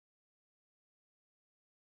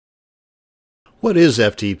What is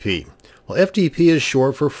FTP? Well, FTP is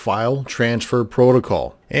short for File Transfer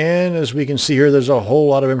Protocol. And as we can see here, there's a whole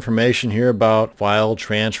lot of information here about File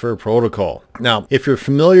Transfer Protocol. Now, if you're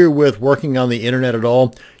familiar with working on the internet at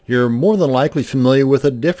all, you're more than likely familiar with a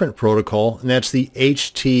different protocol, and that's the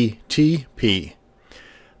HTTP.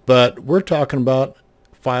 But we're talking about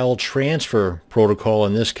File Transfer Protocol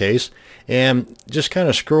in this case. And just kind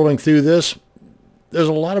of scrolling through this, there's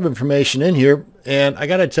a lot of information in here, and I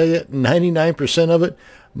got to tell you, 99% of it,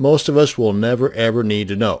 most of us will never ever need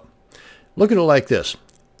to know. Look at it like this.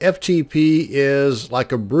 FTP is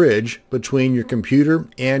like a bridge between your computer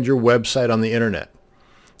and your website on the internet.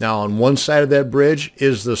 Now, on one side of that bridge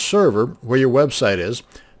is the server where your website is.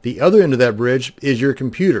 The other end of that bridge is your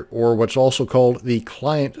computer, or what's also called the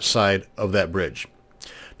client side of that bridge.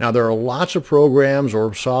 Now, there are lots of programs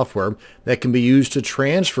or software that can be used to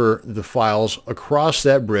transfer the files across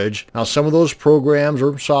that bridge. Now, some of those programs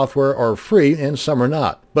or software are free and some are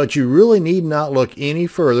not. But you really need not look any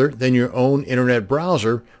further than your own internet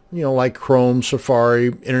browser, like Chrome, Safari,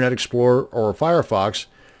 Internet Explorer, or Firefox,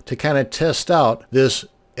 to kind of test out this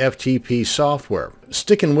FTP software.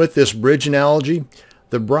 Sticking with this bridge analogy,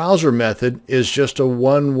 the browser method is just a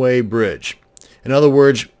one-way bridge. In other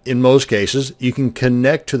words, in most cases, you can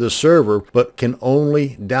connect to the server, but can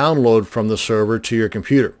only download from the server to your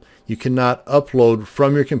computer. You cannot upload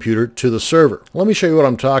from your computer to the server. Let me show you what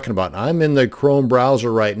I'm talking about. I'm in the Chrome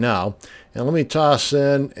browser right now, and let me toss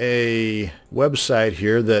in a website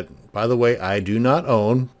here that, by the way, I do not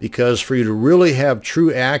own, because for you to really have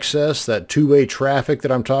true access, that two-way traffic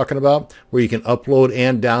that I'm talking about, where you can upload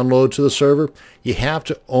and download to the server, you have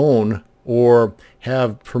to own or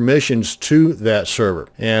have permissions to that server.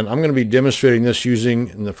 And I'm going to be demonstrating this using,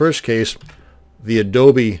 in the first case, the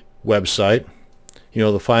Adobe website.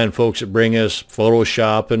 The fine folks that bring us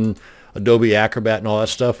Photoshop and Adobe Acrobat and all that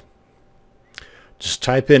stuff. Just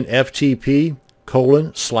type in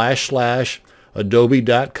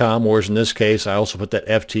ftp://adobe.com, or as in this case, I also put that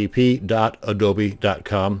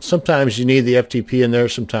ftp.adobe.com. Sometimes you need the FTP in there,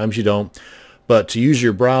 sometimes you don't. But to use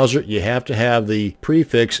your browser, you have to have the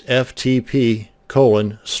prefix ftp://.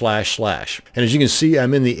 And as you can see,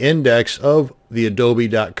 I'm in the index of the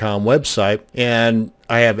adobe.com website, and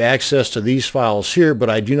I have access to these files here, but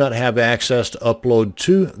I do not have access to upload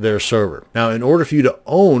to their server. Now, in order for you to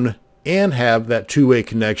own and have that two-way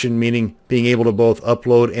connection, meaning being able to both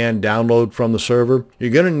upload and download from the server, you're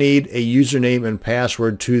going to need a username and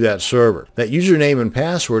password to that server. That username and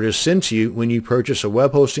password is sent to you when you purchase a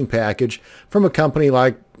web hosting package from a company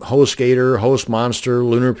like HostGator, HostMonster,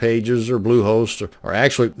 Lunar Pages, or Bluehost, or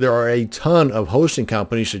actually there are a ton of hosting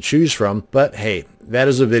companies to choose from, but hey, that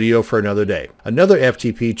is a video for another day. Another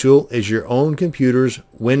FTP tool is your own computer's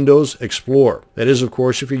Windows Explorer. That is, of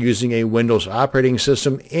course, if you're using a Windows operating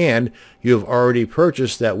system and you have already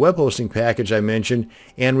purchased that web hosting package I mentioned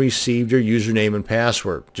and received your username and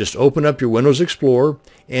password. Just open up your Windows Explorer,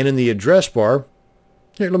 and in the address bar,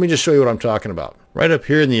 here, let me just show you what I'm talking about. Right up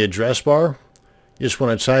here in the address bar, you just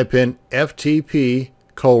want to type in ftp://.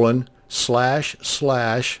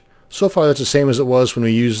 So far, that's the same as it was when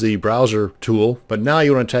we used the browser tool. But now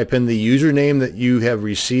you want to type in the username that you have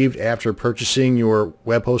received after purchasing your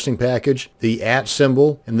web hosting package, the @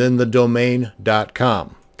 symbol, and then the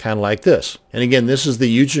domain.com, kind of like this. And again, this is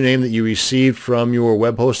the username that you received from your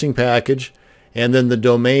web hosting package, and then the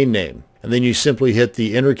domain name. And then you simply hit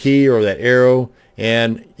the enter key or that arrow,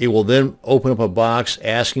 and it will then open up a box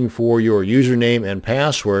asking for your username and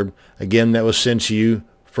password. Again, that was sent to you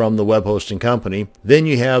from the web hosting company. Then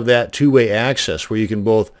you have that two-way access where you can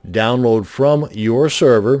both download from your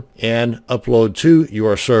server and upload to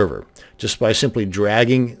your server just by simply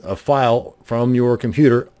dragging a file from your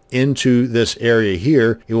computer into this area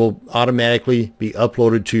here. It will automatically be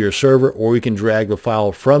uploaded to your server, or you can drag the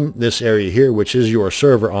file from this area here, which is your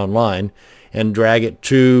server online, and drag it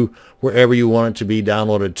to wherever you want it to be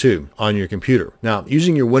downloaded to on your computer. Now,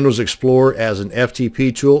 using your Windows Explorer as an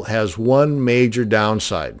FTP tool has one major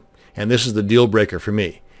downside, and this is the deal breaker for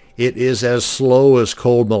me. It is as slow as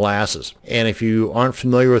cold molasses. And if you aren't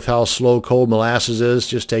familiar with how slow cold molasses is,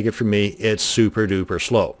 just take it from me, it's super duper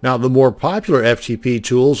slow. Now, the more popular FTP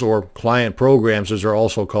tools, or client programs as they're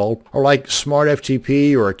also called, are like Smart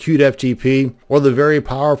FTP or Acute FTP, or the very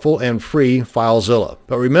powerful and free FileZilla.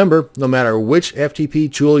 But remember, no matter which FTP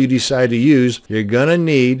tool you decide to use, you're going to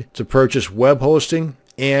need to purchase web hosting,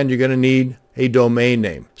 and you're going to need a domain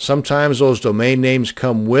name. Sometimes those domain names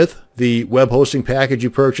come with the web hosting package you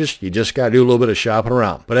purchased. You just got to do a little bit of shopping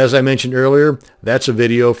around. But as I mentioned earlier, that's a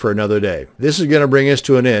video for another day. This is going to bring us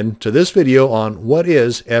to an end to this video on what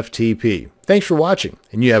is FTP. Thanks for watching,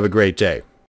 and you have a great day.